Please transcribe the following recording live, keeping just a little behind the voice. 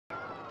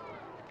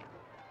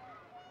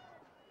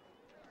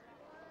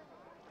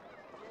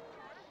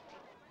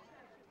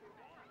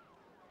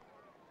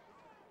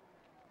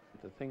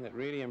the thing that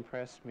really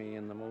impressed me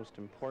and the most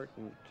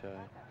important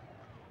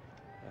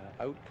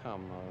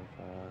outcome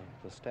of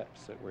the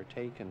steps that were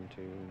taken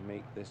to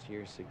make this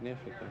year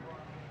significant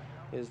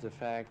is the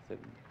fact that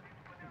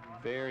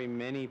very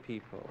many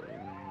people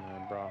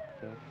in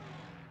Brockville,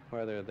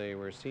 whether they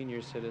were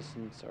senior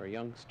citizens or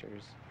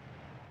youngsters,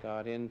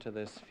 got into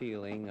this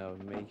feeling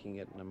of making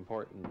it an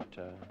important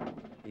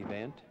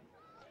event.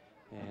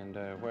 And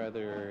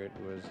whether it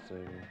was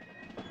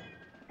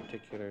a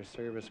particular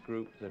service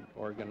group that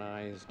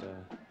organized a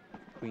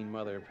Queen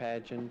Mother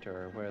pageant,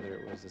 or whether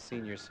it was the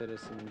senior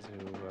citizens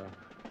who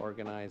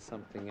organized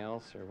something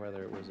else, or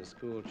whether it was the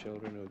school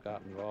children who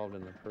got involved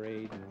in the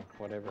parade in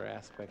whatever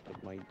aspect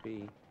it might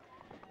be,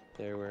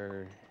 there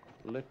were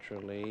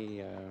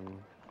literally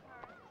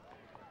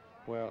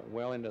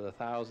well into the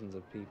thousands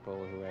of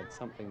people who had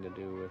something to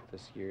do with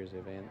this year's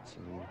events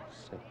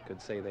and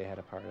could say they had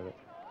a part of it.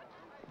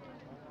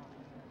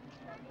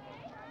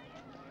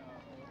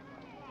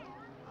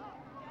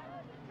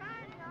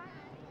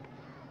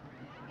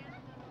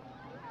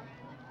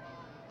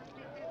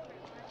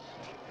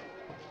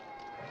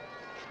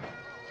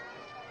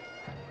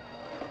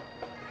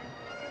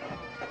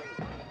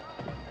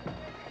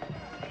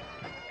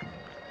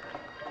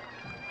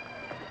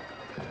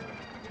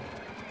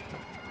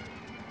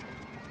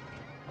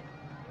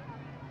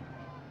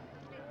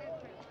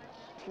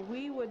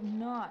 We would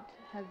not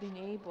have been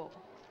able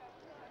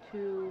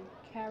to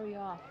carry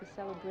off the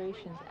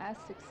celebrations as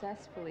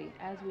successfully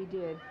as we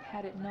did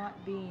had it not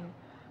been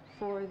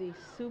for the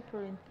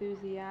super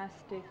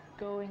enthusiastic,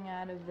 going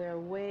out of their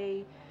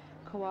way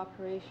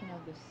cooperation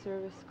of the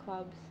service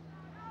clubs,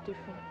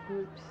 different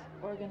groups,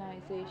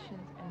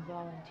 organizations, and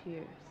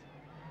volunteers.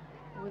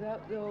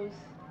 Without those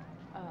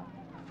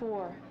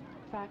 4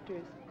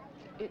 factors,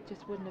 it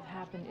just wouldn't have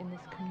happened in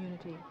this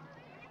community.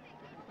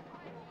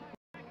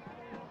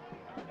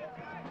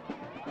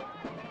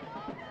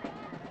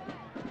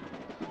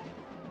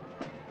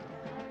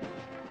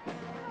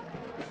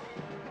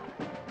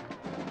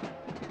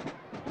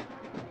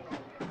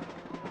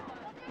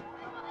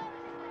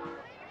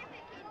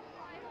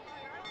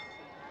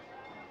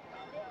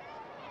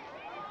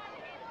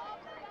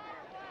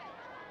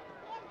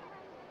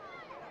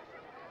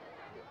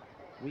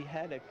 We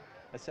had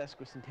a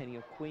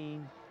sesquicentennial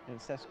queen and a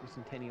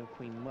sesquicentennial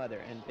queen mother,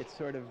 and it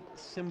sort of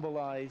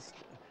symbolized,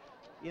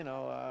 you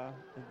know,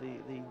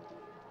 the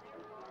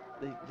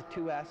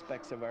 2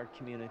 aspects of our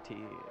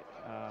community.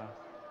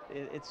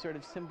 It sort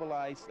of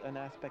symbolized an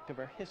aspect of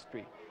our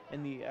history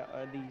and the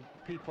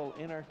people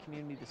in our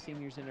community, the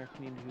seniors in our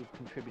community who've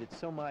contributed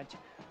so much,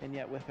 and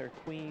yet with our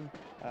queen,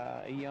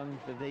 a young,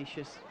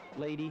 vivacious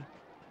lady,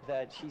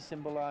 that she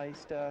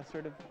symbolized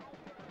sort of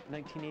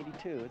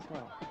 1982 as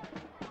well.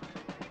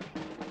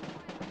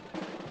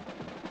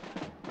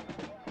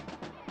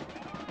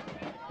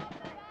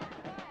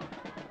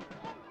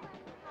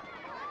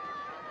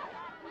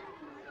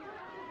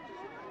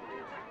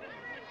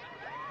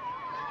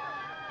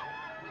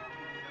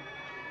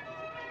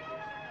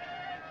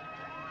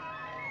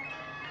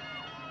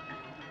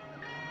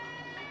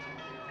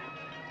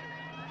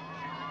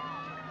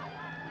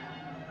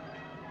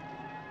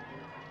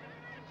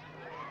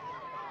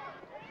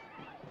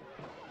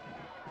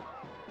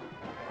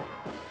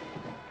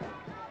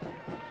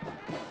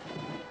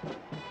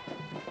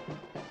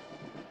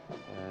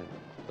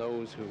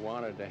 Those who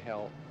wanted to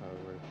help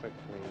were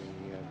quickly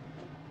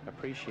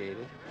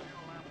appreciated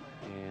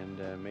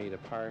and made a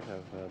part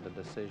of the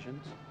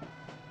decisions.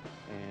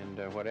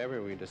 And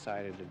whatever we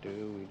decided to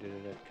do, we did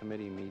it at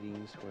committee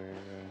meetings where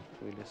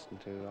we listened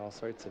to all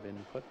sorts of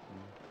input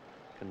and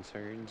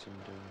concerns,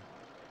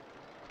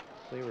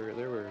 and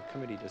there were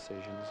committee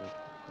decisions that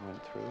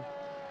went through.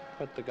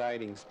 But the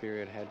guiding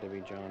spirit had to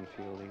be John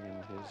Fielding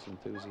and his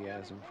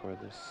enthusiasm for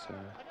this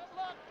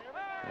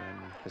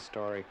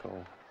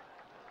historical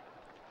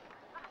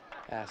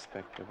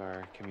aspect of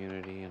our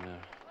community and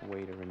a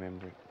way to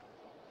remember it.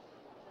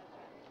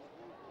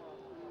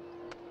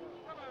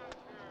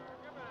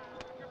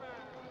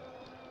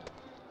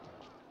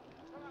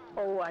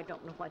 Oh, I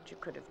don't know what you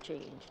could have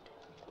changed.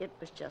 It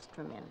was just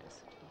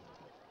tremendous.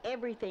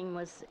 Everything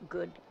was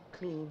good,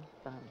 clean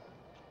fun.